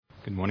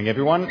Good morning,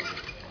 everyone.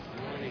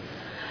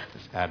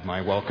 Just add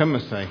my welcome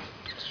as I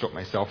sort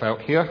myself out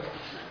here.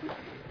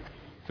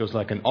 Feels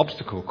like an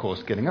obstacle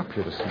course getting up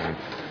here this morning.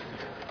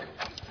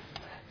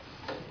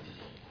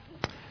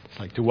 I'd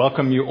like to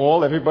welcome you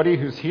all, everybody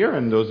who's here,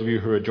 and those of you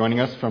who are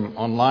joining us from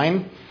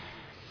online.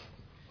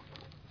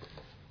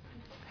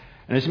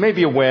 And as you may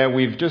be aware,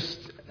 we've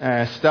just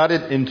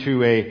started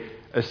into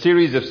a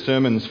series of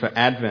sermons for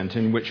Advent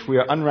in which we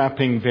are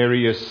unwrapping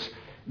various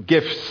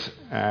gifts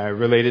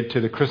related to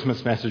the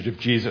Christmas message of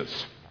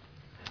Jesus.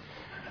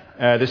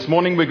 This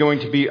morning we're going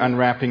to be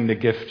unwrapping the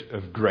gift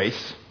of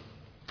grace.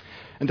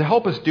 And to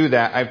help us do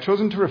that, I've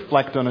chosen to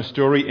reflect on a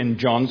story in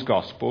John's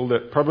Gospel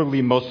that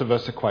probably most of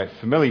us are quite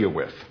familiar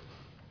with.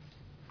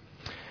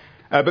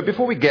 But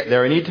before we get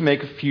there, I need to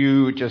make a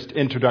few just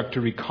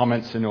introductory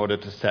comments in order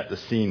to set the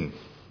scene.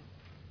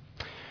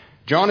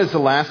 John is the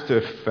last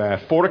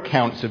of four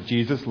accounts of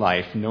Jesus'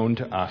 life known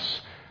to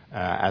us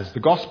as the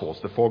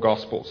Gospels, the four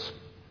Gospels.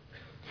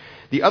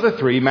 The other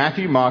three,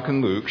 Matthew, Mark,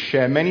 and Luke,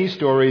 share many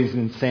stories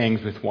and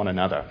sayings with one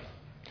another.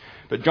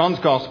 But John's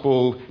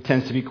Gospel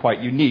tends to be quite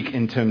unique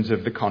in terms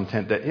of the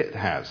content that it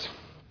has.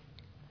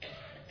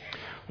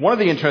 One of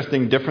the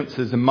interesting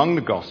differences among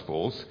the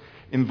Gospels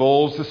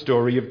involves the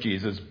story of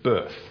Jesus'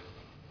 birth.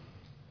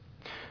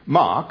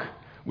 Mark,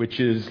 which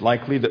is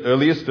likely the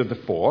earliest of the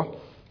four,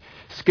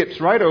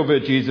 skips right over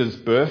Jesus'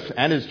 birth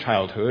and his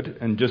childhood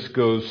and just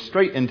goes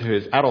straight into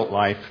his adult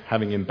life,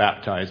 having been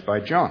baptized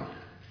by John.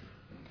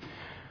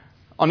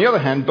 On the other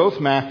hand, both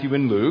Matthew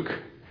and Luke,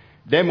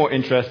 they're more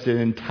interested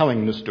in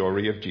telling the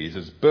story of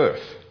Jesus'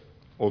 birth,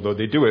 although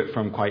they do it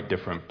from quite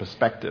different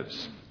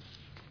perspectives.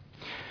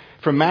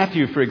 From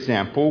Matthew, for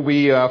example,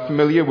 we are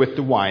familiar with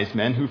the wise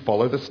men who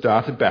follow the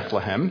star to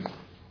Bethlehem,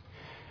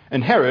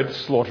 and Herod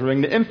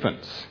slaughtering the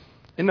infants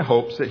in the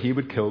hopes that he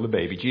would kill the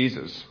baby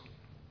Jesus.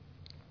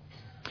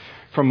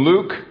 From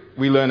Luke,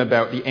 we learn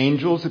about the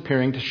angels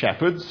appearing to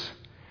shepherds,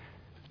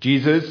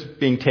 Jesus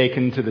being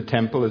taken to the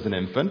temple as an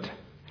infant,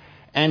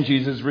 and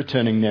Jesus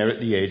returning there at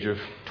the age of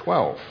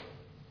 12.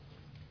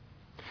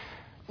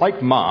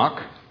 Like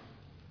Mark,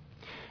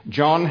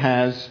 John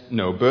has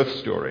no birth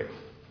story,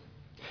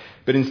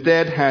 but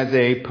instead has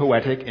a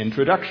poetic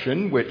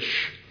introduction,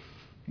 which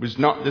was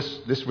not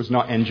this was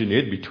not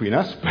engineered between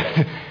us,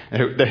 but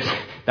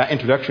that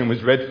introduction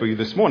was read for you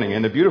this morning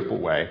in a beautiful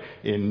way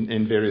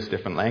in various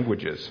different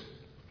languages.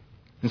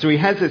 And so he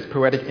has this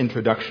poetic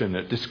introduction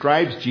that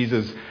describes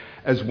Jesus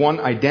as one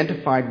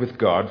identified with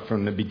God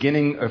from the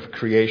beginning of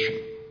creation,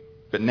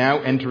 but now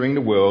entering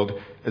the world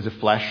as a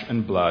flesh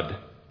and blood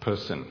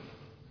person.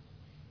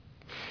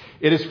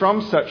 It is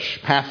from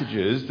such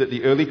passages that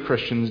the early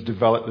Christians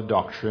developed the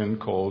doctrine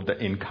called the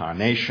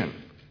Incarnation,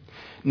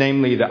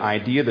 namely the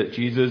idea that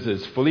Jesus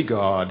is fully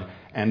God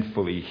and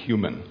fully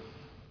human.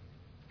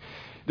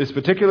 This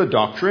particular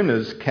doctrine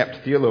has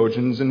kept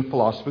theologians and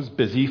philosophers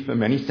busy for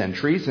many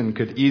centuries and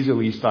could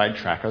easily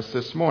sidetrack us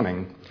this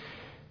morning.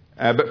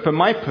 But for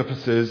my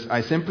purposes,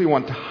 I simply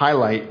want to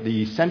highlight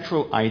the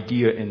central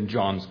idea in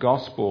John's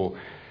Gospel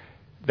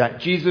that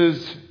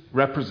Jesus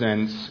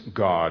represents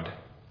God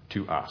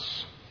to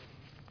us.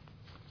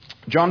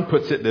 John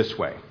puts it this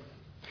way.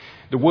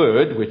 The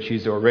Word, which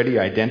he's already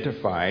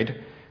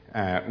identified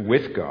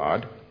with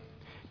God,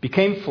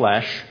 became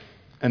flesh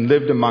and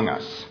lived among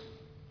us.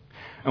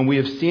 And we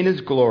have seen his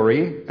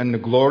glory and the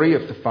glory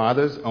of the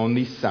Father's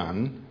only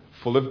Son,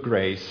 full of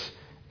grace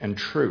and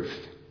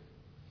truth.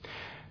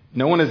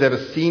 No one has ever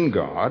seen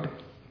God.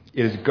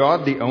 It is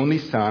God, the only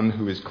Son,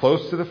 who is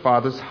close to the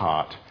Father's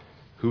heart,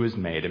 who has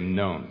made him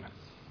known.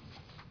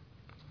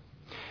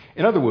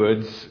 In other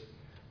words,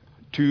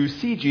 to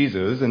see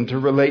Jesus and to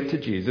relate to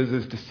Jesus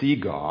is to see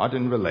God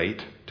and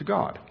relate to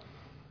God.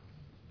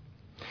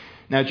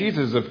 Now,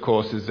 Jesus, of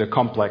course, is a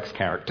complex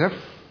character,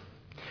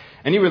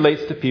 and he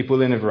relates to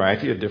people in a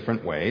variety of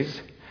different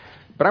ways.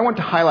 But I want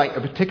to highlight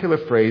a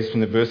particular phrase from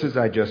the verses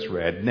I just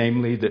read,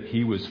 namely that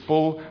he was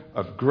full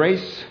of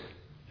grace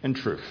and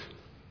truth.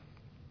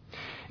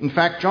 In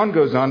fact, John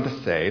goes on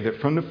to say that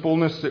from the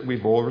fullness that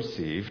we've all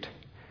received,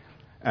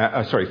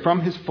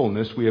 from his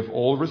fullness we have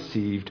all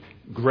received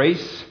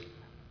grace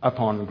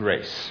upon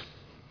grace.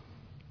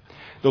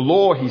 The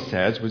law, he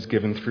says, was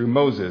given through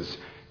Moses.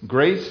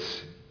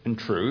 Grace and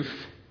truth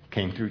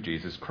came through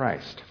Jesus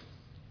Christ.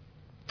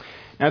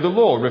 Now, the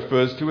law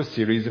refers to a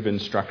series of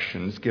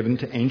instructions given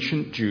to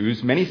ancient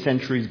Jews many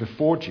centuries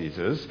before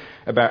Jesus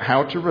about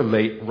how to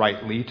relate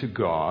rightly to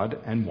God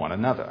and one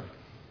another.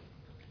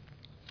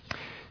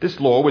 This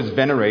law was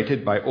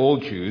venerated by all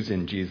Jews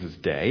in Jesus'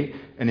 day,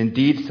 and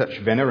indeed such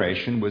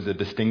veneration was a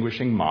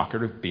distinguishing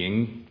marker of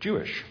being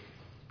Jewish.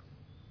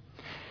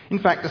 In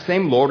fact, the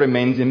same law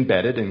remains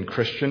embedded in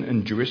Christian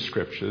and Jewish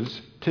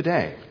scriptures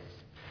today,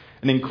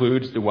 and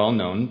includes the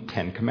well-known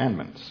Ten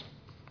Commandments.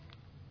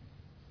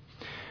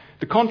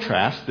 The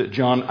contrast that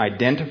John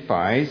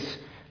identifies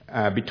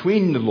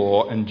between the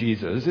law and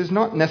Jesus is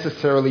not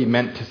necessarily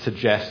meant to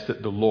suggest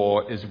that the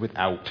law is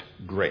without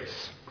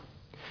grace.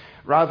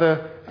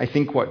 Rather, I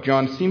think what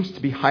John seems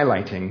to be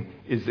highlighting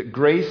is that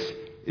grace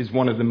is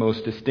one of the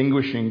most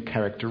distinguishing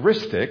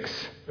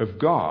characteristics of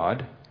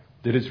God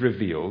that is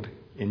revealed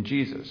in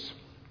Jesus.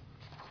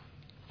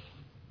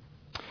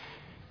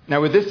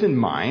 Now, with this in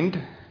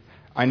mind,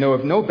 I know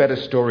of no better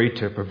story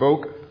to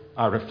provoke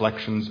our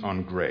reflections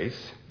on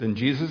grace than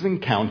Jesus'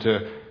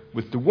 encounter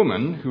with the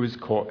woman who is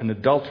caught in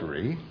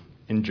adultery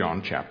in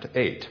John chapter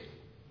 8.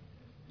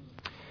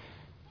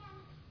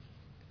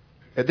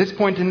 At this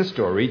point in the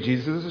story,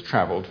 Jesus has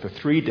traveled for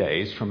 3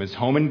 days from his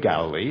home in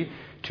Galilee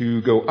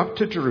to go up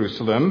to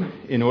Jerusalem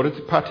in order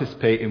to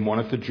participate in one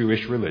of the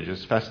Jewish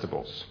religious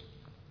festivals.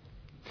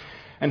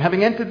 And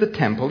having entered the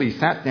temple, he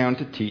sat down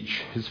to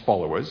teach his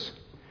followers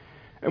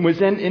and was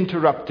then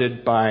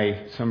interrupted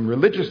by some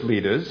religious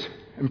leaders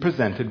and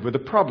presented with a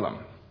problem.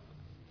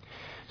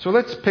 So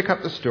let's pick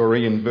up the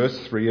story in verse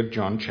 3 of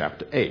John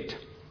chapter 8.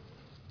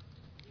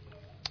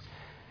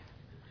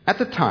 At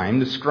the time,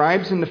 the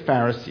scribes and the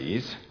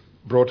Pharisees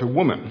brought a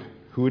woman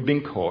who had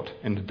been caught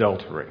in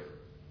adultery,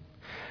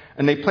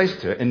 and they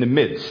placed her in the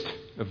midst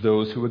of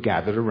those who were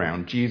gathered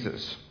around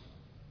Jesus.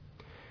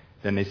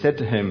 Then they said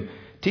to him,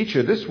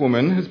 "Teacher, this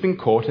woman has been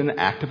caught in the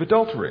act of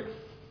adultery.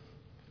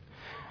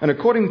 And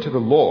according to the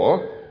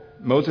law,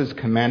 Moses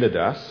commanded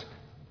us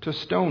to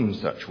stone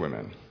such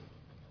women.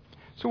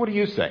 So what do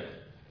you say?"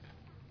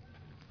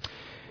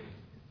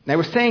 They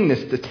were saying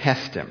this to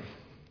test him,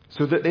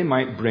 so that they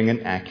might bring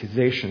an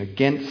accusation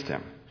against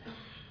him.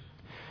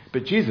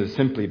 But Jesus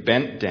simply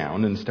bent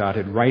down and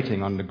started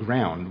writing on the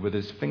ground with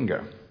his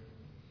finger.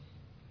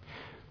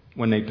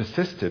 When they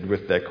persisted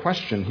with their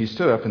question, he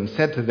stood up and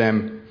said to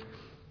them,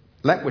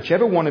 "Let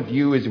whichever one of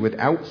you is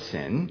without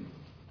sin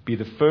be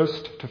the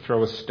first to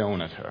throw a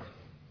stone at her."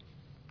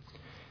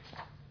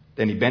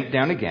 Then he bent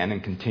down again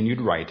and continued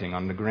writing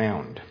on the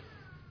ground.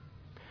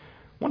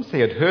 Once they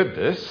had heard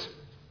this,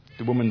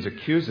 the woman's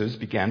accusers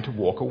began to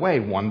walk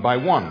away one by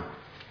one,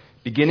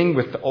 beginning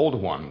with the older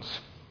ones,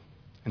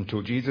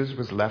 until Jesus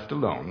was left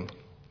alone,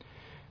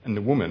 and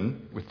the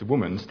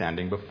woman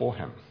standing before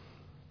him.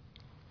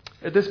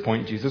 At this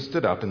point, Jesus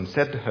stood up and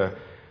said to her,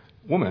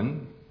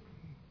 "Woman,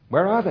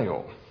 where are they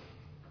all?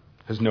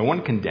 Has no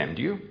one condemned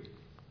you?"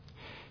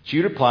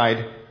 She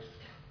replied,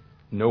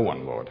 "No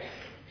one, Lord."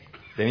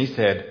 Then he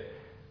said,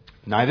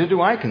 "Neither do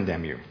I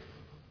condemn you.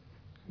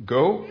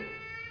 Go,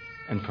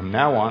 and from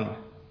now on,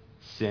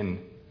 sin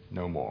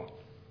no more."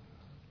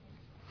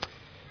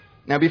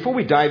 Now, before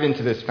we dive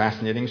into this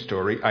fascinating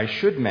story, I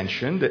should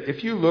mention that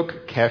if you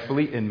look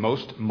carefully in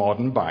most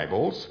modern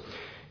Bibles,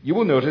 you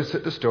will notice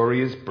that the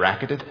story is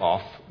bracketed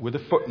off with a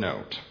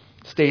footnote,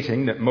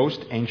 stating that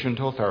most ancient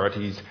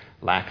authorities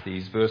lack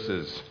these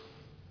verses.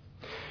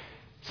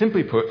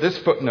 Simply put, this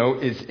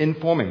footnote is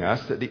informing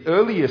us that the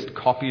earliest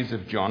copies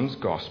of John's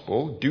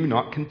Gospel do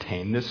not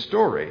contain this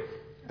story,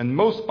 and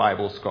most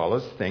Bible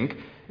scholars think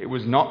it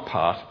was not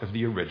part of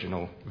the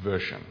original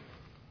version.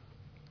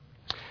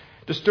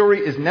 The story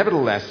is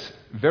nevertheless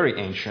very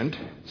ancient,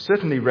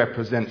 certainly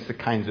represents the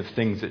kinds of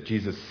things that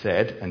Jesus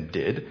said and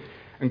did,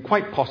 and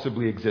quite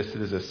possibly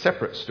existed as a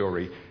separate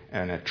story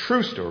and a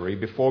true story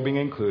before being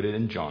included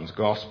in John's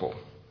Gospel.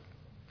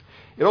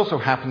 It also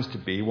happens to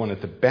be one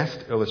of the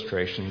best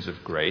illustrations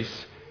of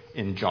grace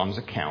in John's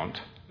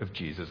account of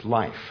Jesus'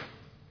 life.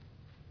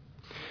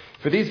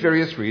 For these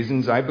various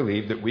reasons, I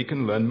believe that we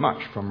can learn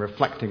much from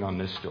reflecting on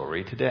this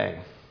story today.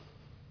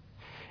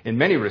 In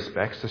many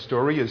respects, the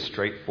story is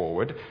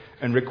straightforward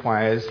and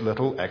requires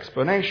little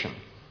explanation.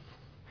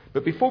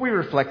 But before we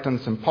reflect on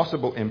some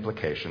possible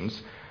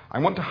implications, I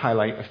want to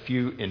highlight a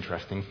few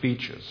interesting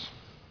features.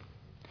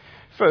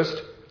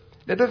 First,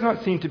 there does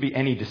not seem to be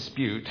any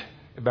dispute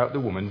about the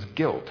woman's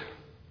guilt.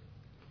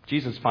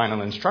 Jesus'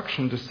 final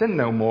instruction to sin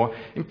no more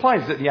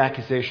implies that the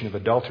accusation of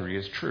adultery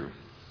is true.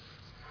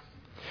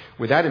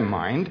 With that in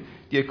mind,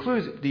 the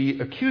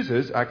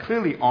accusers are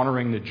clearly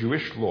honoring the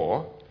Jewish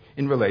law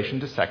in relation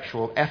to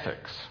sexual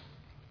ethics.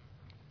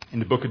 In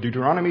the book of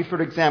Deuteronomy,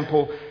 for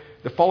example,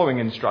 the following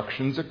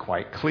instructions are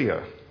quite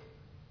clear.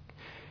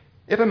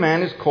 If a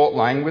man is caught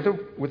lying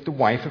with the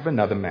wife of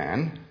another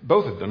man,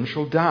 both of them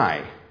shall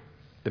die,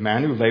 the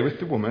man who lay with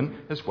the woman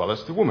as well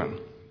as the woman.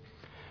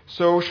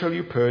 So shall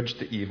you purge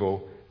the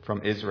evil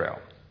from Israel.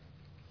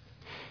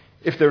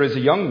 If there is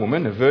a young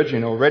woman, a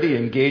virgin already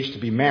engaged to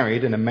be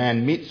married, and a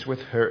man meets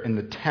with her in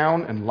the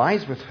town and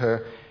lies with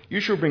her, you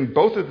shall bring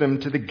both of them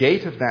to the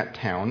gate of that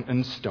town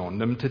and stone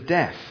them to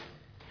death.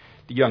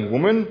 The young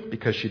woman,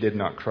 because she did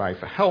not cry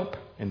for help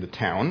in the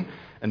town,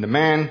 and the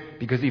man,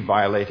 because he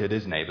violated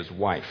his neighbor's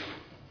wife.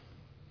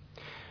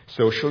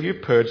 So shall you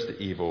purge the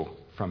evil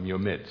from your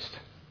midst.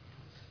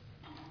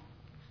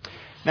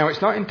 Now,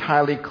 it's not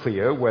entirely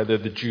clear whether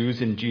the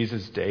Jews in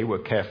Jesus' day were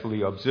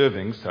carefully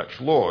observing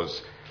such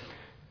laws.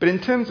 But in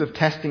terms of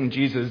testing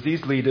Jesus,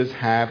 these leaders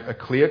have a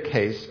clear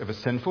case of a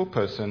sinful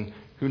person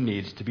who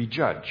needs to be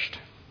judged.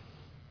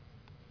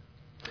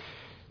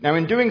 Now,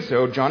 in doing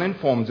so, John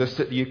informs us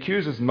that the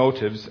accuser's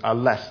motives are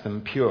less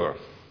than pure.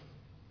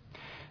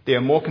 They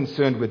are more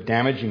concerned with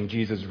damaging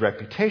Jesus'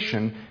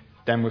 reputation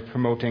than with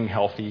promoting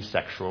healthy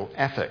sexual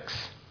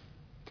ethics.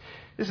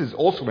 This is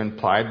also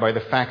implied by the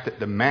fact that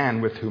the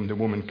man with whom the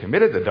woman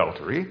committed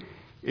adultery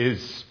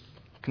is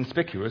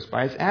conspicuous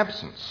by his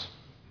absence.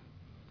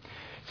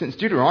 Since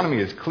Deuteronomy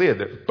is clear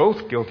that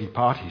both guilty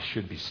parties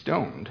should be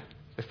stoned,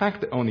 the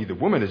fact that only the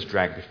woman is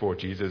dragged before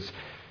Jesus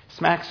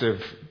smacks of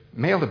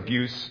male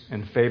abuse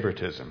and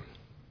favoritism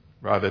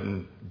rather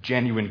than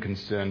genuine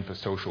concern for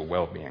social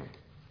well-being.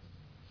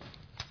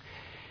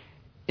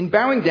 In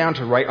bowing down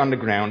to right on the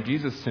ground,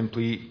 Jesus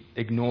simply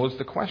ignores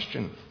the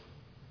question.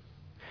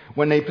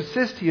 When they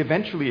persist, he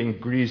eventually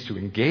agrees to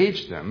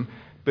engage them,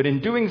 but in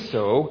doing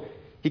so,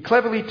 he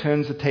cleverly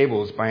turns the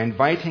tables by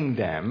inviting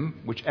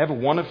them, whichever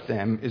one of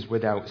them is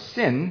without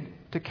sin,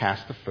 to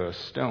cast the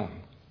first stone.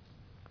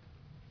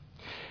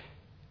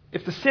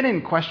 If the sin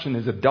in question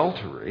is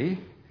adultery,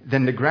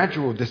 then the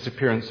gradual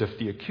disappearance of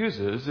the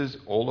accusers is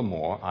all the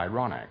more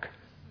ironic.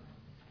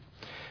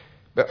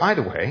 But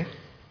either way,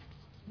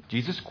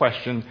 Jesus'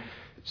 question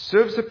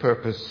serves the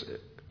purpose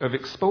of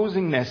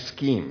exposing their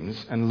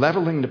schemes and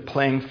leveling the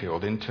playing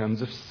field in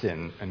terms of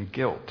sin and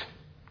guilt.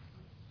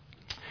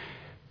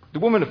 The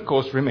woman, of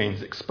course,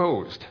 remains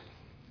exposed,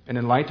 and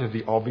in light of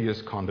the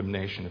obvious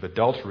condemnation of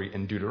adultery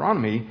in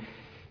Deuteronomy,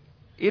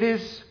 it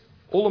is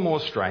all the more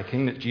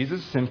striking that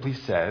Jesus simply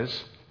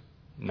says,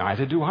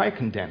 "Neither do I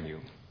condemn you."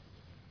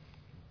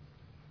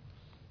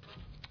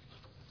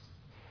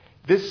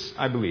 This,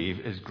 I believe,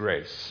 is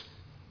grace.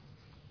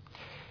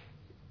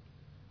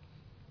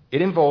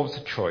 It involves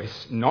a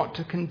choice not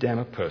to condemn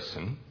a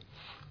person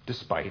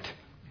despite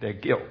their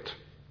guilt.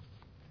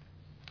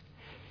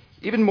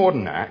 Even more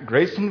than that,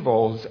 grace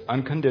involves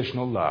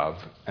unconditional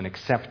love and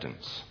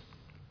acceptance.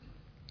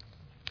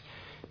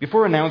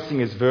 Before announcing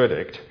his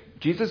verdict,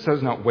 Jesus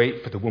does not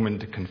wait for the woman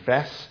to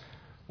confess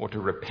or to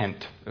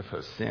repent of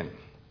her sin.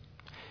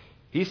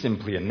 He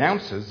simply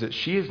announces that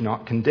she is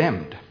not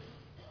condemned.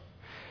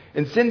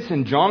 And since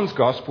in John's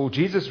Gospel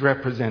Jesus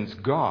represents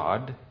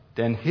God,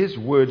 then his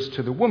words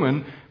to the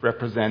woman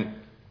represent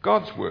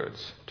God's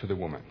words to the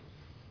woman.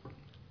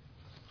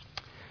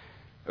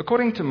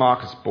 According to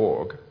Marcus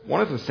Borg,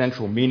 one of the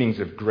central meanings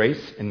of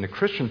grace in the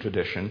Christian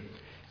tradition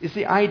is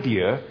the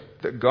idea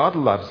that God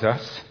loves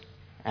us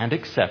and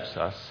accepts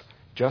us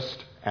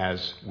just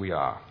as we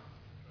are.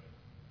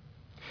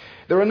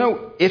 There are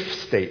no if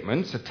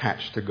statements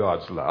attached to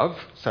God's love,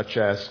 such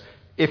as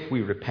if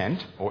we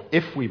repent, or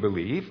if we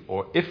believe,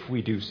 or if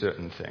we do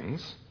certain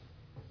things.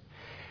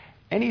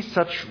 Any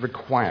such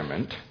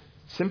requirement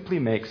simply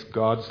makes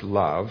God's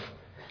love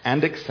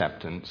and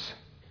acceptance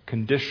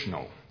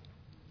conditional.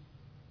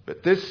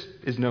 But this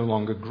is no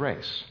longer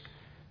grace,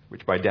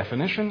 which by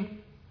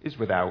definition is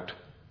without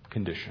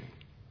condition.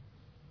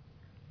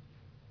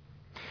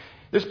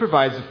 This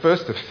provides the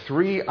first of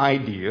three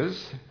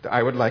ideas that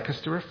I would like us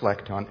to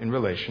reflect on in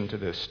relation to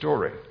this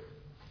story.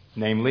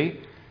 Namely,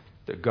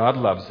 that God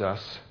loves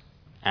us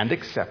and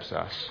accepts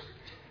us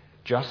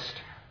just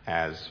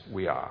as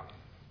we are.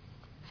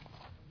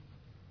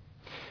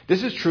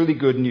 This is truly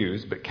good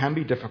news, but can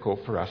be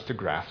difficult for us to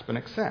grasp and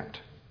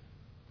accept.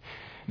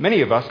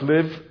 Many of us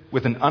live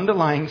with an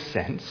underlying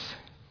sense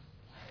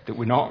that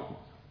we're not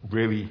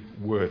really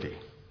worthy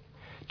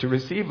to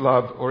receive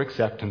love or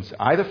acceptance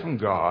either from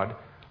God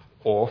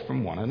or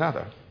from one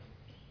another.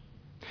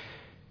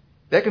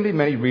 There can be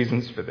many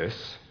reasons for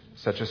this,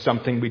 such as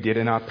something we did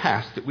in our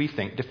past that we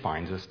think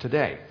defines us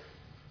today.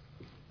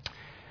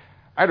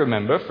 I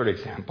remember, for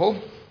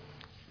example,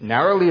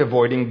 narrowly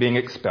avoiding being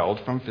expelled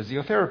from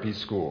physiotherapy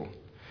school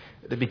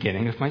at the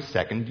beginning of my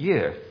second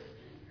year.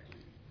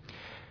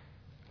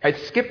 I'd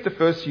skipped the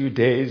first few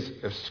days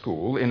of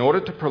school in order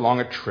to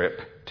prolong a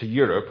trip to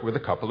Europe with a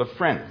couple of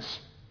friends.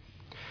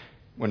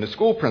 When the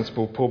school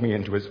principal pulled me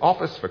into his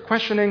office for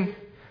questioning,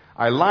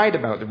 I lied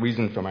about the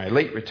reason for my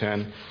late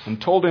return and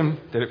told him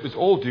that it was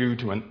all due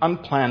to an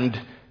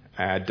unplanned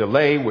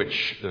delay,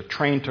 which the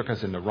train took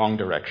us in the wrong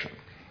direction.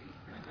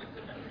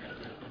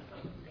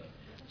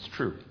 It's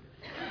true.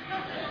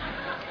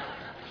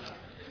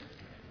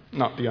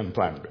 Not the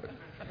unplanned bit.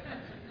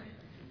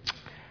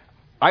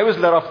 I was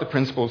let off the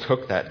principal's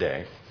hook that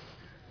day,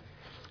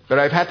 but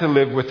I've had to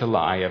live with the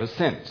lie ever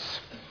since.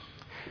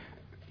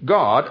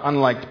 God,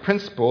 unlike the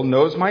principal,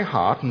 knows my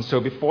heart, and so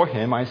before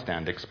him I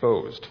stand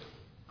exposed.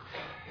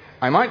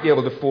 I might be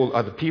able to fool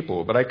other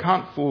people, but I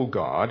can't fool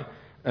God,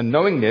 and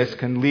knowing this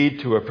can lead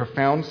to a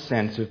profound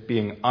sense of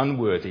being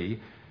unworthy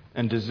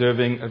and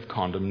deserving of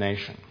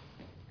condemnation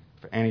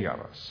for any of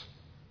us.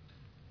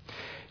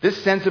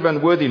 This sense of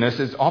unworthiness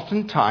is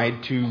often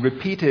tied to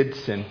repeated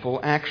sinful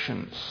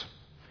actions,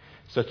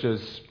 such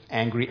as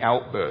angry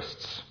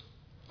outbursts,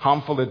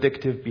 harmful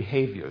addictive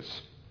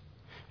behaviors,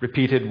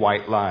 repeated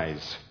white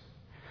lies,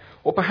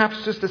 or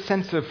perhaps just a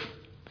sense of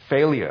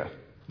failure,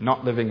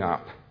 not living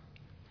up,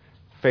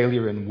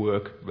 failure in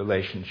work,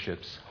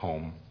 relationships,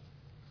 home.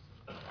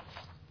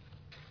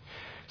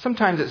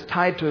 Sometimes it's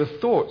tied to the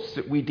thoughts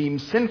that we deem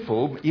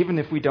sinful, even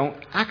if we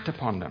don't act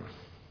upon them.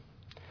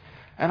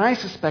 And I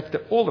suspect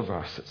that all of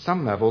us, at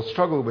some level,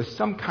 struggle with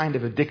some kind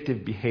of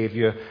addictive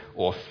behavior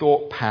or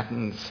thought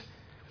patterns,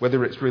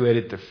 whether it's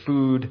related to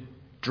food,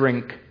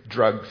 drink,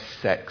 drugs,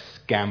 sex,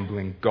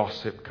 gambling,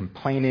 gossip,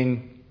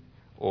 complaining,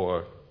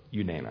 or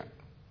you name it.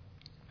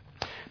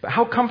 But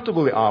how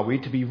comfortable are we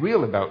to be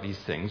real about these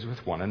things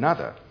with one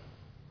another?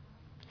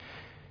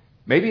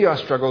 Maybe our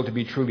struggle to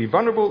be truly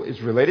vulnerable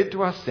is related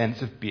to our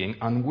sense of being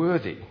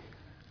unworthy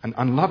and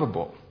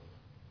unlovable,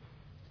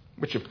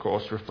 which of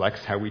course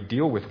reflects how we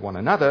deal with one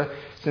another,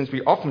 since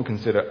we often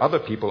consider other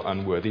people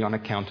unworthy on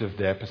account of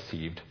their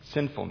perceived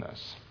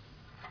sinfulness.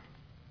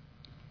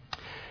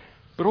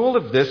 But all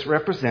of this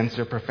represents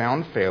a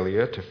profound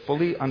failure to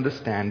fully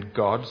understand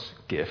God's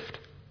gift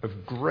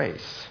of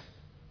grace.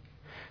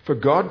 For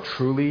God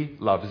truly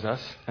loves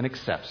us and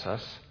accepts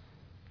us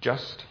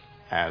just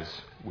as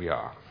we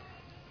are.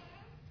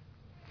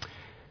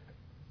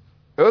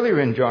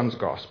 Earlier in John's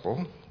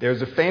Gospel,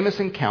 there's a famous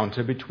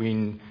encounter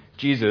between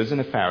Jesus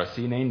and a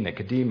Pharisee named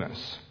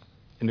Nicodemus.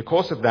 In the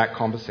course of that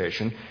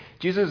conversation,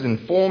 Jesus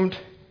informed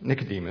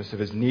Nicodemus of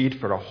his need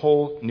for a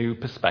whole new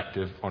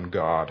perspective on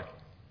God.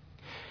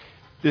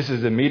 This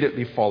is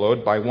immediately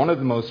followed by one of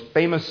the most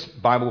famous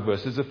Bible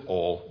verses of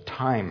all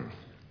time.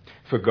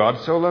 For God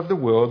so loved the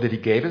world that he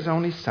gave his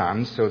only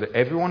Son, so that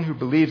everyone who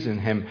believes in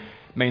him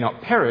may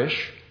not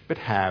perish, but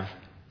have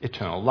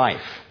eternal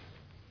life.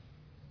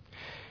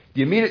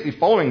 The immediately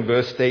following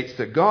verse states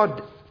that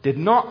God did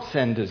not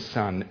send his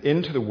Son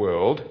into the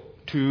world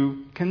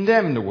to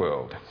condemn the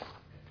world,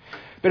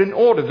 but in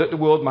order that the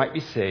world might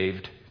be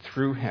saved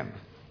through him.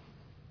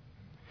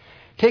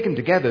 Taken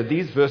together,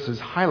 these verses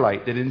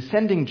highlight that in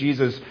sending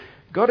Jesus,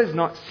 God is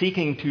not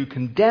seeking to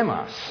condemn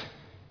us,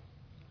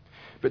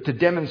 but to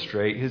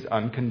demonstrate his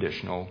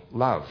unconditional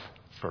love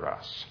for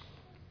us.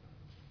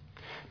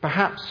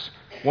 Perhaps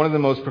one of the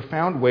most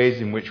profound ways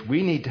in which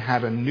we need to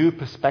have a new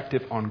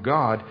perspective on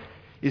God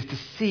is to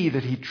see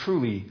that he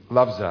truly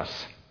loves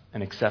us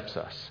and accepts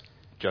us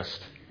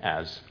just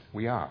as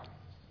we are.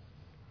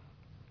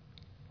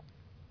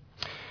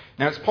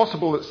 Now, it's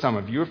possible that some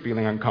of you are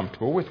feeling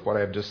uncomfortable with what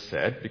I've just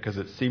said because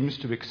it seems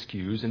to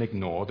excuse and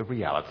ignore the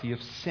reality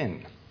of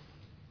sin.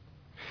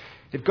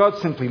 If God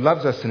simply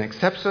loves us and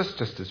accepts us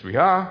just as we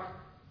are,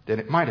 then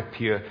it might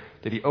appear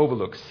that he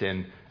overlooks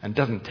sin and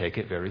doesn't take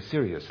it very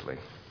seriously.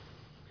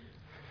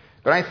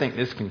 But I think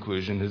this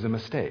conclusion is a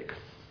mistake.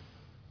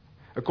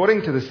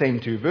 According to the same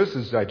two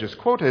verses I just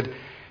quoted,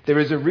 there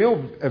is a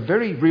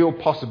very real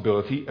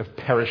possibility of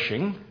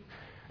perishing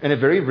and a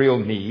very real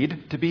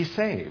need to be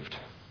saved.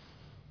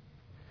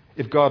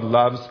 If God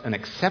loves and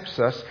accepts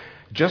us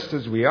just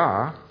as we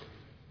are,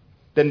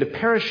 then the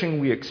perishing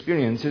we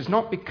experience is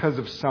not because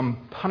of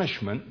some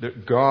punishment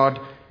that God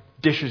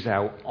dishes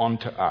out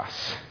onto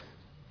us.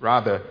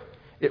 Rather,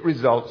 it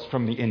results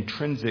from the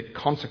intrinsic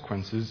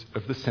consequences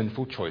of the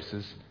sinful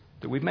choices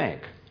that we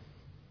make.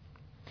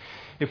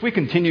 If we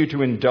continue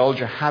to indulge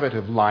a habit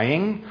of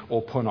lying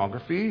or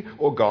pornography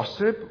or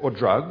gossip or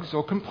drugs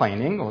or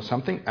complaining or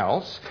something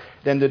else,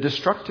 then the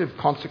destructive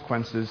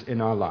consequences in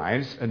our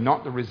lives are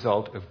not the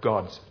result of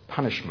God's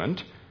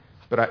punishment,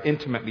 but are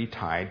intimately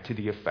tied to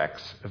the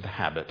effects of the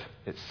habit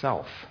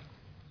itself.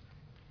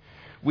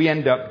 We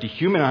end up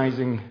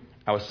dehumanizing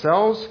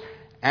ourselves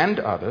and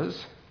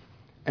others,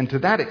 and to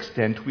the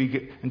extent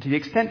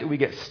that we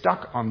get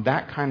stuck on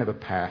that kind of a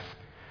path,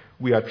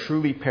 we are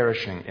truly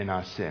perishing in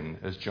our sin,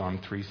 as John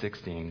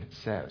 3:16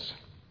 says.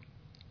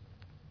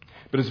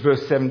 But as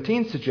verse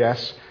 17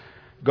 suggests,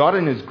 God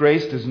in his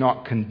grace does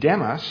not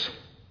condemn us,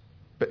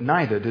 but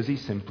neither does he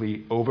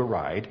simply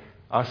override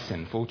our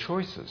sinful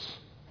choices.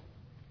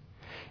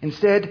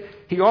 Instead,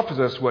 he offers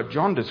us what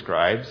John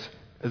describes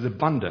as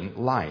abundant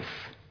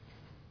life.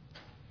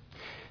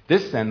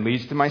 This then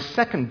leads to my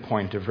second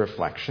point of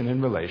reflection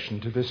in relation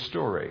to this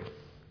story.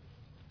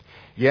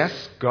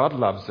 Yes, God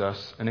loves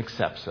us and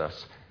accepts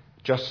us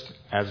just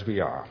as we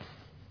are.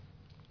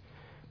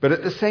 But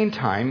at the same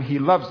time, he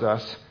loves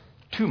us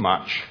too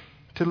much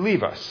to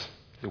leave us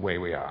the way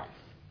we are.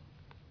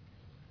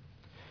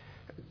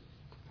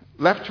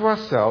 Left to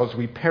ourselves,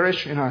 we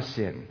perish in our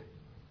sin.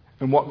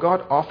 And what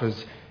God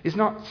offers is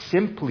not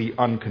simply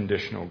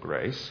unconditional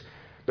grace,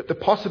 but the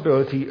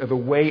possibility of a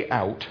way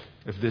out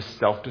of this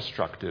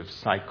self-destructive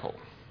cycle.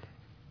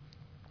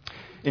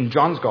 In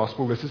John's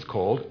Gospel, this is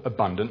called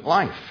abundant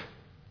life.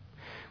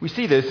 We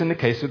see this in the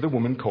case of the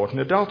woman caught in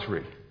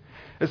adultery.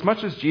 As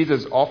much as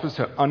Jesus offers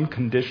her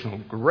unconditional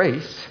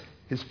grace,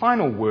 his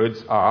final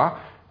words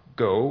are,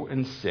 "Go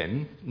and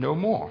sin no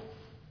more."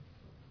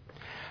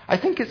 I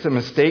think it's a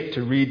mistake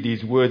to read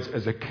these words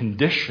as a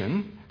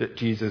condition that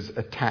Jesus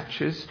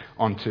attaches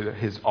onto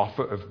his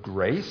offer of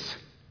grace,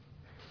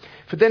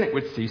 for then it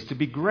would cease to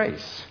be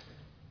grace.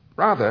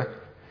 Rather,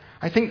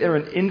 I think they're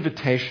an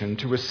invitation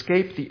to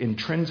escape the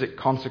intrinsic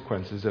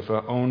consequences of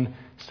our own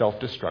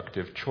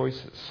self-destructive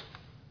choices.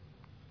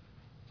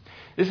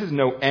 This is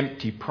no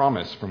empty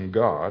promise from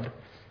God,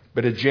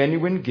 but a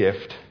genuine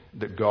gift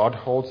that God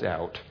holds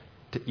out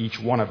to each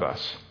one of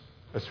us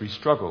as we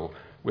struggle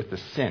with the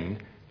sin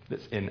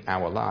that's in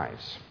our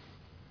lives.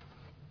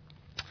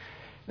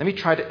 Let me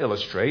try to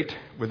illustrate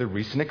with a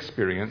recent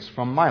experience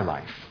from my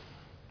life.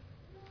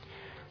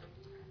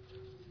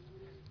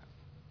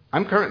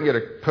 I'm currently at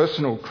a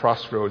personal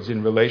crossroads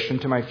in relation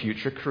to my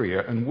future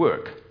career and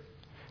work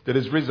that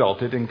has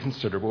resulted in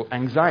considerable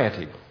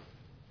anxiety.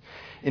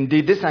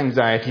 Indeed, this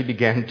anxiety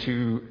began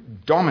to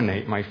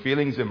dominate my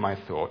feelings and my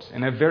thoughts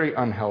in a very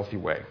unhealthy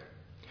way.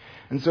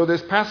 And so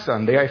this past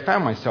Sunday, I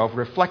found myself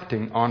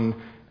reflecting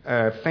on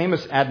a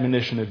famous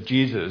admonition of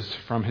Jesus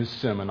from his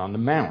Sermon on the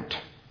Mount.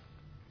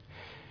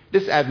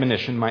 This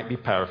admonition might be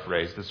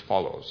paraphrased as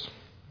follows.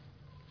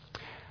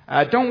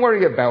 Don't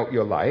worry about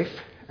your life,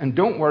 and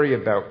don't worry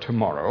about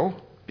tomorrow,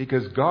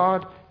 because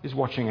God is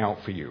watching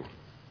out for you.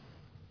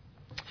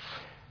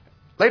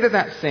 Later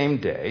that same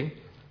day,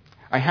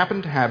 I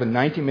happened to have a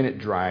 90-minute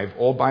drive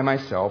all by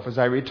myself as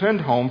I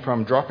returned home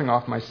from dropping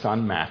off my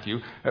son Matthew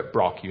at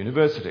Brock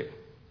University.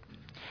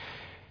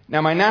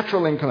 Now, my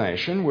natural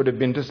inclination would have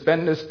been to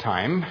spend this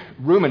time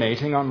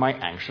ruminating on my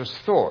anxious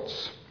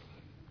thoughts.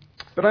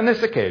 But on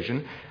this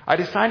occasion, I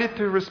decided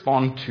to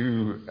respond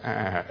to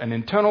an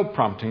internal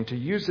prompting to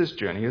use this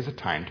journey as a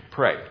time to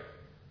pray.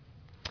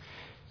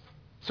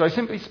 So I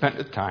simply spent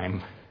the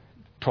time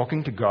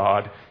talking to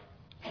God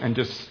and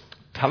just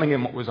telling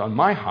him what was on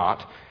my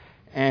heart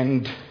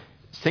and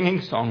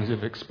singing songs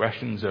of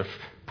expressions of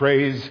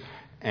praise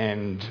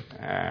and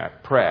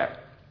prayer.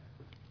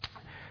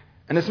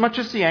 And as much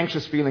as the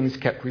anxious feelings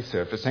kept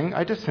resurfacing,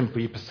 I just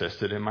simply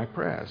persisted in my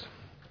prayers.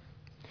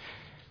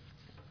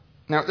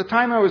 Now, at the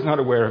time, I was not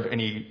aware of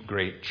any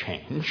great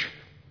change,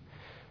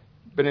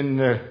 but in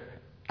the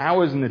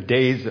hours and the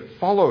days that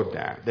followed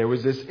that, there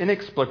was this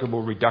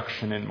inexplicable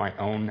reduction in my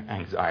own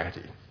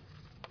anxiety.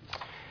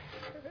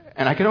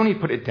 And I could only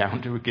put it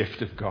down to a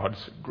gift of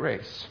God's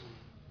grace.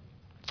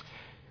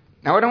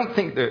 Now, I don't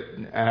think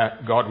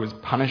that God was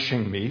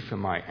punishing me for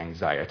my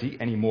anxiety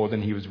any more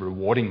than he was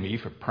rewarding me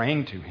for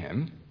praying to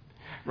him.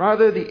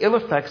 Rather, the ill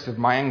effects of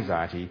my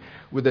anxiety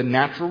were the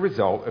natural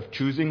result of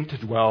choosing to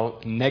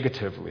dwell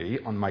negatively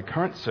on my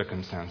current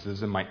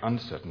circumstances and my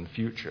uncertain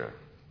future.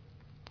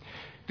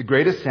 The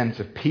greatest sense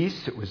of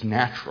peace that was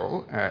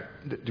natural,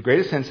 the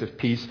greatest sense of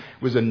peace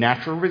was a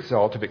natural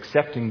result of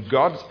accepting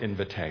God's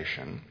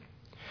invitation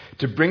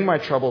to bring my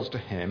troubles to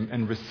him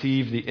and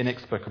receive the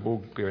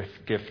inexplicable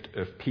gift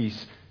of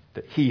peace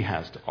that he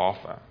has to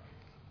offer.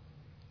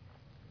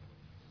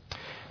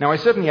 Now, I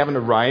certainly haven't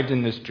arrived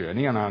in this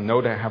journey, and I'll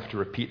no doubt have to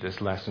repeat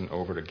this lesson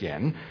over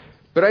again,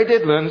 but I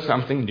did learn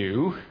something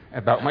new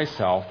about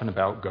myself and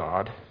about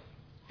God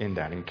in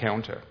that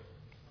encounter.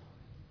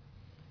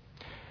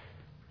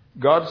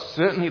 God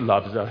certainly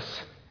loves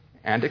us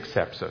and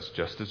accepts us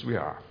just as we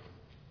are,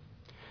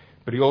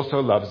 but he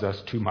also loves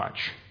us too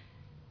much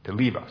to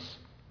leave us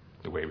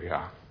the way we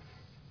are.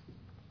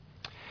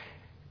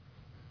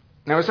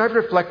 Now, as I've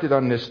reflected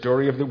on this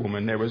story of the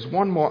woman, there was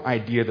one more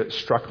idea that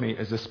struck me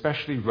as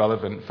especially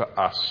relevant for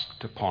us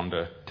to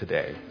ponder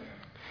today.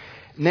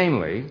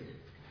 Namely,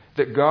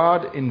 that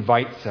God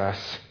invites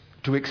us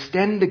to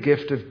extend the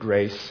gift of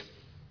grace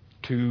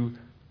to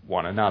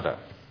one another.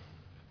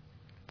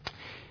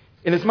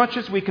 Inasmuch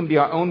as we can be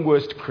our own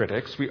worst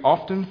critics, we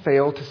often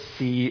fail to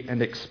see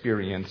and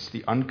experience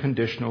the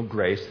unconditional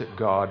grace that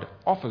God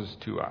offers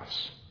to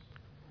us.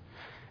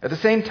 At the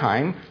same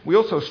time, we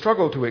also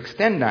struggle to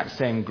extend that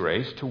same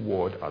grace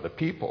toward other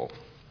people.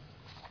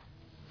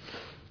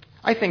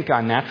 I think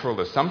our natural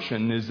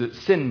assumption is that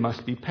sin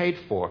must be paid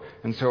for,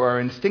 and so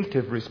our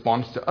instinctive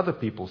response to other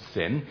people's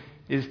sin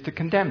is to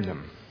condemn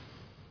them.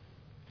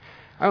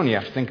 I only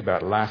have to think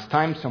about the last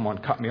time someone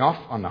cut me off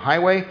on the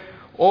highway,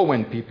 or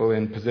when people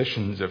in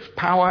positions of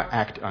power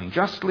act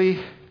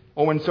unjustly,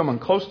 or when someone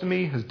close to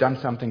me has done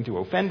something to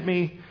offend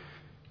me.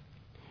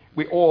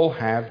 We all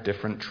have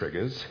different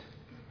triggers,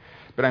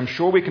 but I'm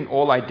sure we can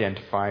all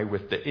identify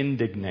with the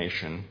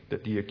indignation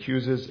that the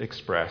accusers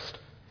expressed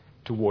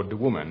toward the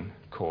woman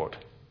caught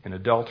in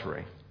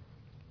adultery.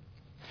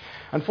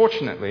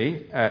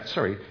 Unfortunately, our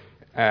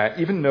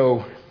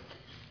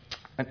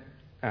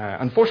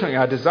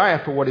desire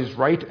for what is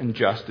right and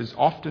just is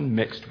often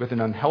mixed with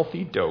an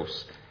unhealthy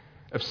dose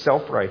of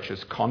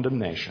self-righteous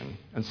condemnation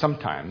and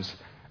sometimes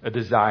a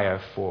desire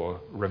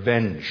for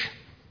revenge.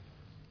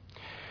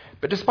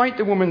 But despite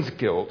the woman's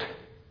guilt,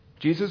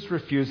 Jesus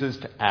refuses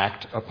to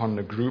act upon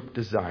the group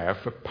desire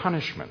for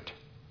punishment.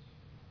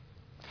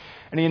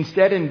 And he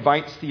instead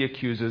invites the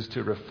accusers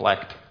to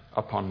reflect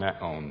upon their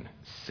own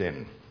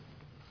sin.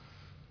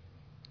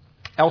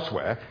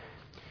 Elsewhere,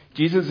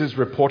 Jesus is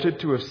reported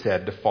to have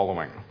said the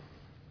following: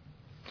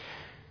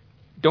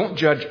 "Don't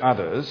judge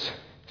others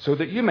so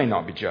that you may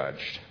not be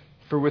judged.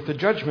 For with the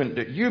judgment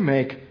that you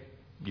make,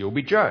 you'll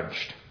be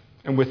judged.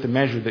 And with the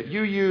measure that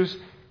you use,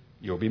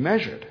 you'll be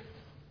measured.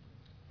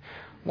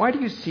 Why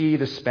do you see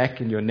the speck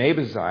in your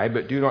neighbor's eye,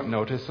 but do not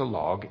notice a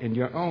log in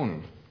your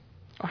own?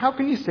 Or how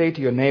can you say to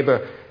your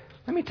neighbor,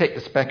 'Let me take the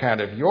speck out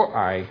of your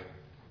eye,'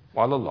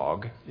 while the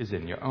log is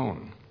in your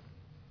own?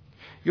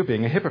 You're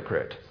being a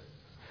hypocrite.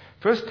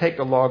 First take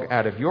the log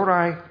out of your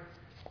eye,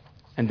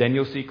 and then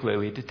you'll see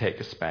clearly to take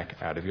the speck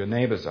out of your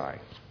neighbor's eye."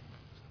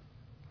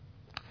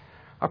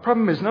 Our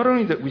problem is not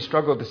only that we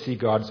struggle to see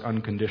God's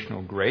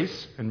unconditional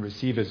grace and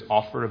receive his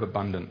offer of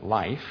abundant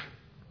life,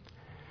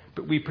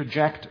 but we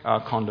project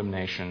our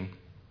condemnation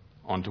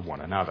onto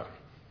one another.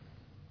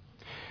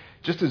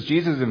 Just as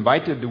Jesus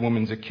invited the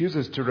woman's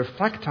accusers to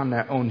reflect on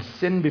their own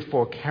sin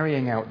before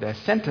carrying out their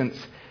sentence,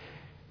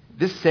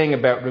 this saying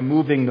about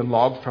removing the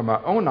log from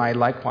our own eye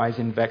likewise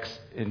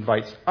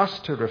invites us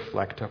to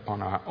reflect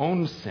upon our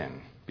own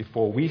sin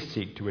before we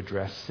seek to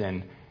address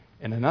sin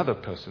in another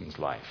person's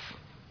life.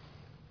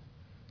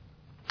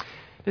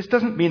 This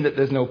doesn't mean that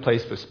there's no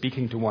place for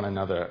speaking to one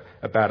another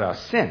about our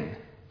sin,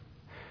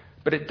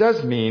 but it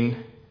does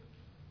mean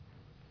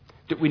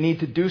that we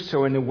need to do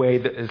so in a way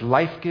that is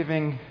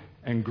life-giving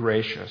and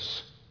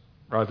gracious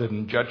rather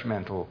than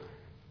judgmental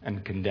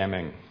and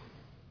condemning.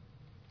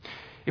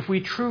 If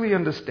we truly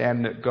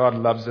understand that God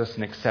loves us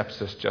and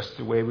accepts us just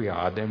the way we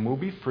are, then we'll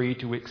be free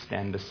to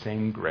extend the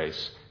same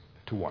grace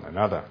to one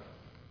another.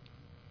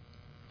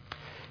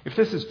 If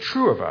this is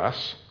true of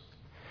us,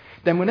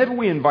 then whenever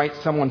we invite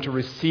someone to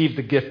receive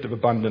the gift of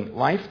abundant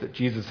life that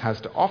Jesus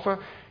has to offer,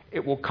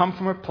 it will come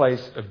from a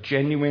place of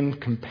genuine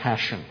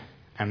compassion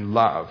and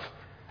love,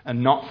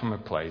 and not from a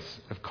place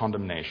of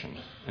condemnation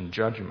and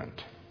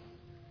judgment.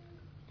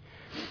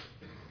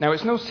 Now,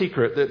 it's no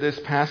secret that this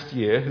past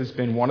year has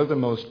been one of the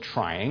most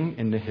trying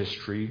in the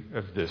history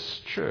of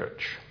this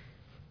church.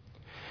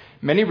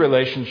 Many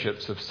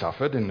relationships have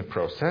suffered in the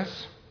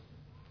process,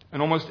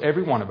 and almost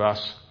every one of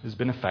us has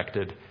been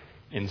affected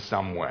in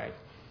some way.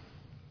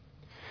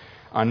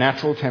 Our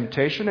natural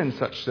temptation in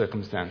such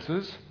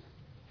circumstances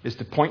is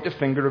to point the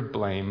finger of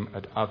blame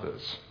at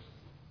others.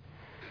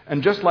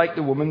 And just like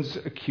the woman's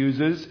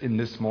accusers in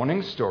this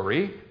morning's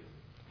story,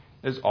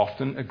 there's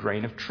often a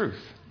grain of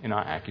truth in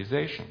our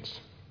accusations.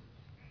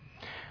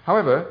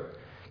 However,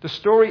 the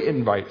story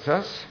invites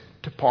us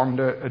to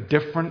ponder a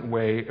different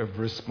way of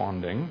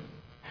responding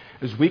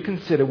as we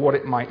consider what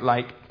it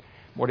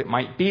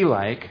might be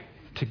like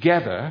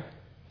together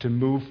to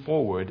move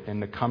forward in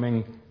the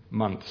coming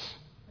months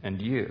and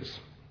years.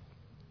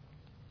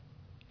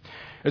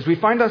 As we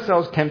find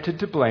ourselves tempted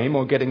to blame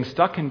or getting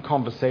stuck in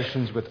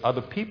conversations with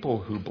other people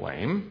who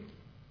blame,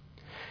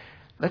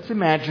 let's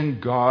imagine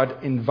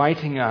God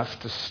inviting us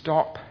to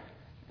stop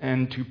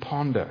and to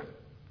ponder.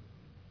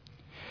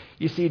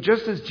 You see,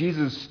 just as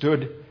Jesus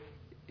stood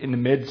in the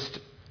midst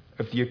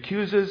of the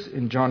accusers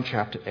in John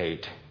chapter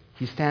 8,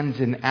 he stands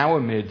in our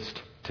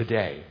midst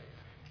today,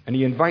 and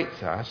he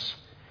invites us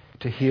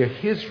to hear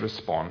his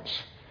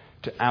response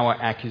to our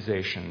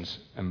accusations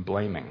and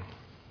blaming.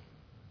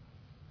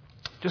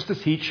 Just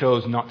as he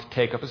chose not to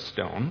take up a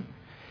stone,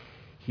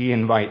 he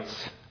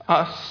invites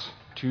us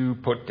to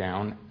put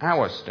down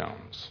our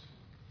stones.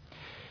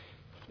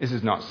 This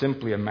is not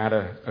simply a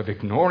matter of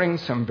ignoring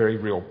some very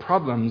real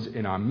problems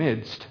in our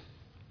midst,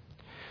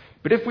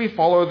 but if we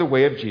follow the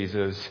way of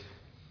Jesus,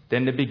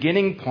 then the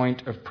beginning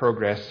point of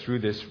progress through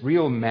this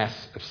real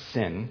mess of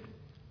sin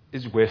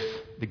is with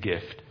the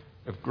gift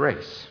of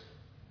grace,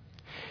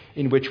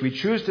 in which we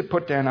choose to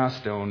put down our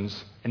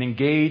stones and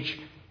engage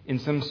in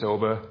some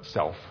sober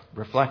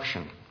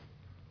self-reflection.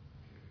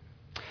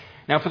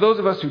 Now, for those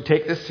of us who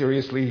take this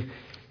seriously,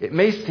 it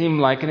may seem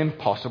like an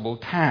impossible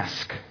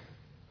task.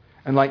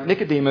 And like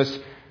Nicodemus,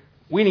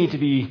 we need to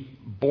be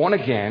born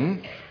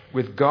again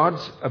with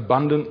God's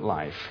abundant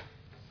life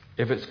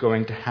if it's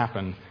going to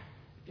happen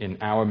in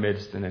our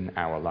midst and in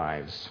our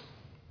lives.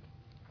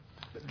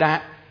 But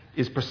that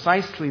is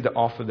precisely the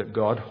offer that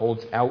God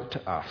holds out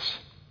to us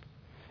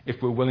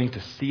if we're willing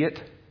to see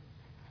it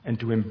and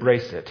to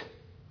embrace it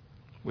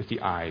with the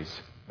eyes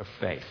of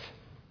faith.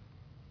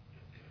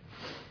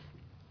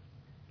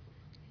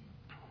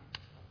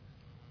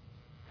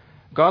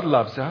 God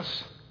loves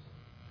us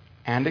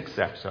and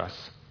accepts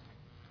us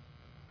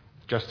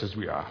just as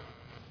we are.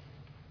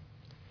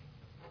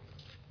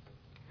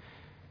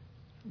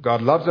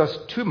 God loves us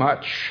too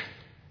much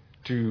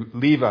to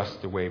leave us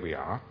the way we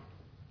are.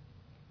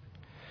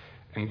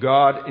 And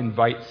God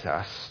invites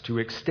us to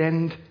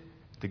extend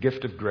the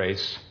gift of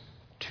grace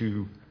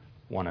to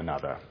one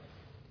another.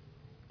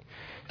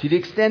 To the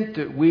extent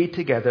that we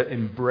together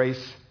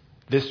embrace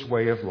this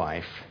way of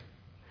life,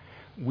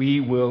 we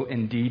will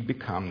indeed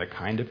become the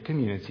kind of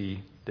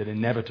community that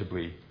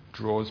inevitably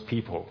draws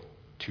people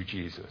to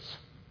Jesus.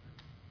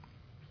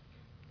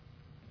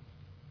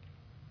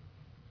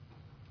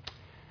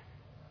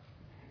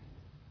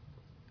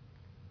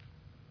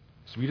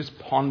 So we just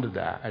ponder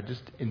that. I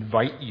just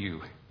invite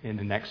you in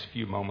the next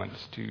few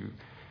moments to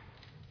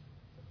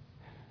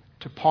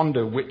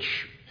ponder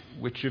which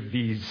of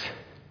these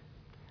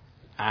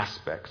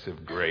aspects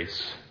of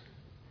grace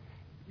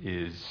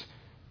is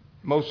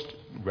most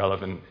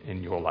relevant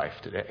in your life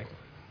today.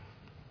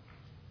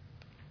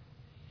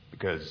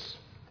 Because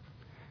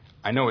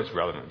I know it's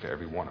relevant for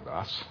every one of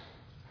us.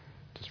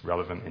 It's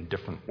relevant in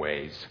different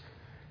ways.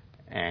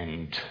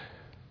 And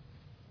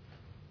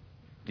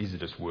these are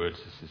just words.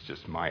 This is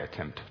just my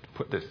attempt to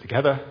put this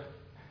together.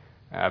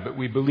 But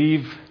we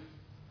believe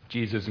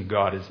Jesus and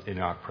God is in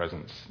our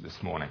presence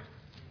this morning.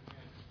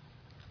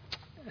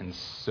 And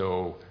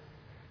so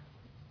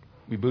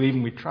we believe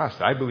and we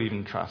trust. I believe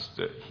and trust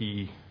that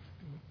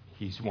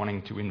He's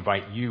wanting to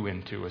invite you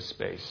into a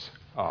space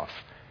of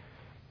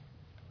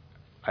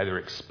either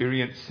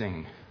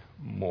experiencing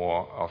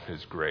more of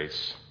his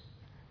grace,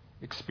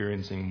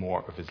 experiencing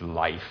more of his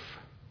life,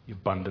 the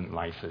abundant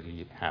life that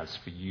he has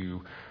for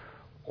you,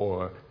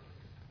 or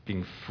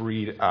being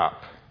freed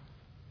up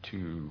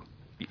to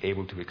be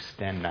able to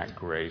extend that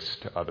grace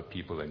to other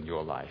people in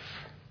your life.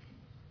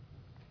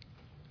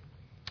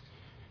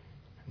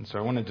 And so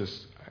I want to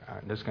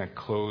I'm just going to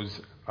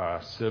close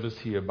our service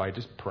here by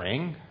just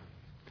praying.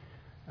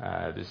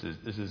 This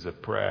is a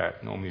prayer.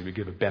 Normally we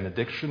give a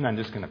benediction. I'm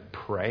just going to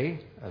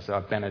pray as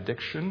our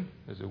benediction,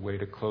 as a way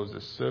to close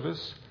this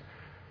service,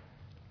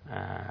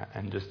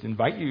 and just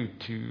invite you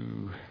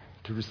to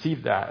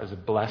receive that as a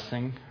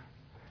blessing,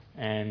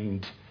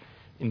 and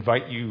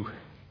invite you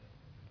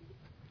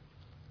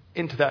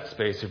into that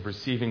space of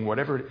receiving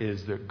whatever it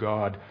is that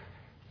God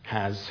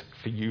has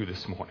for you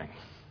this morning.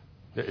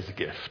 That is a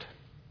gift.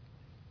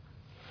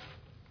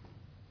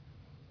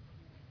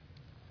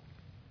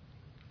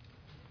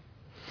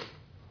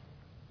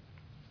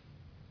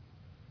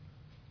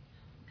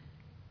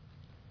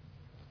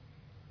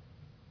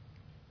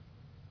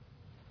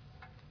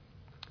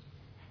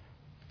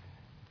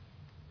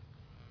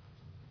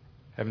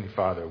 Heavenly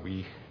Father,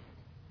 we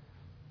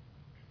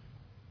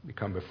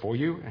come before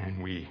you,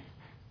 and we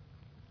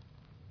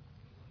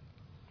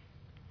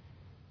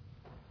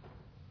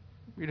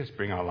just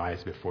bring our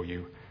lives before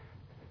you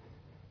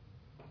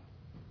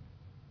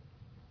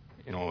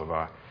in all of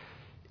our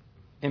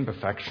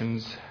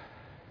imperfections,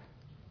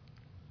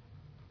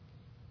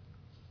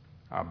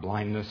 our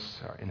blindness,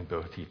 our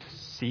inability to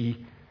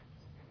see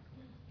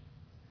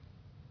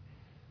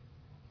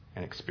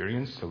and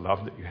experience the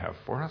love that you have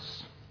for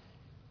us.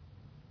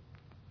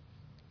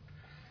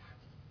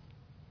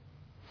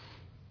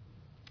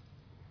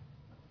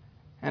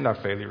 And our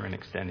failure in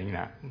extending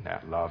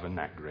that love and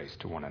that grace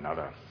to one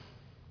another.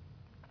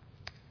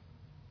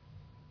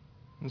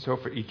 And so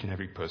for each and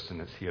every person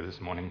that's here this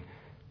morning,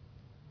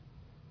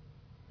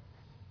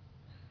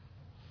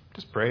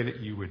 just pray that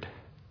you would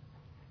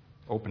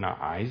open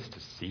our eyes to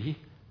see,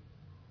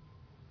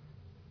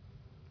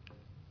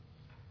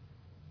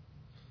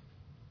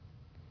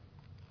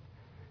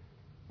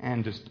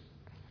 and just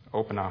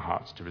open our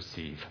hearts to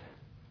receive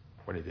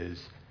what it is.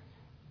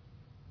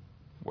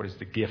 What is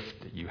the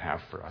gift that you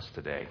have for us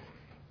today?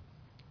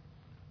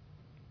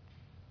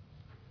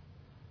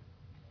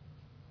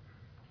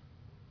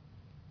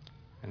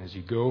 And as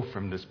you go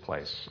from this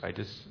place, I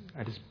just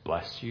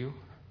bless you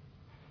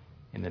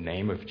in the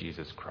name of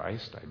Jesus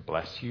Christ. I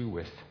bless you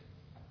with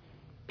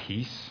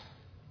peace.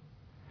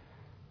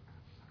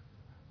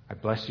 I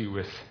bless you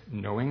with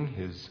knowing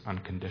his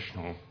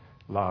unconditional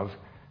love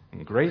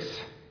and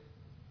grace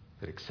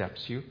that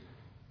accepts you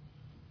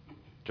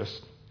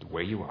just the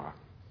way you are.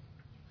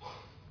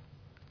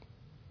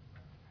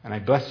 And I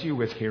bless you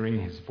with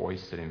hearing his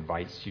voice that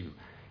invites you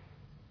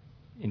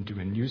into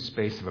a new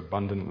space of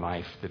abundant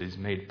life that is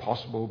made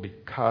possible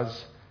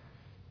because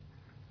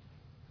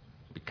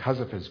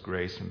of his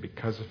grace and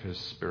because of his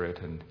Spirit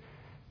and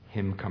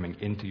him coming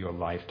into your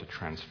life to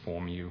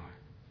transform you.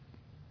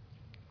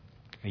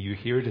 May you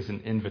hear it as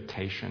an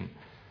invitation,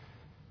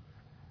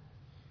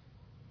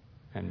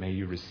 and may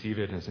you receive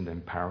it as an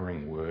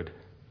empowering word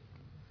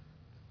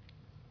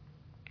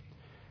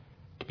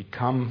to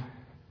become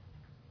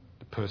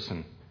the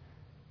person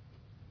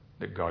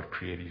that God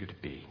created you to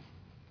be.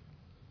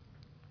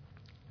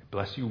 I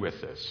bless you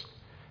with this.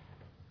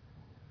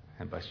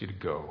 I bless you to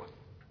go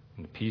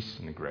in the peace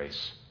and the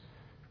grace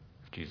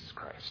of Jesus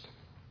Christ.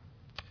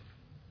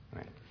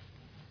 Amen.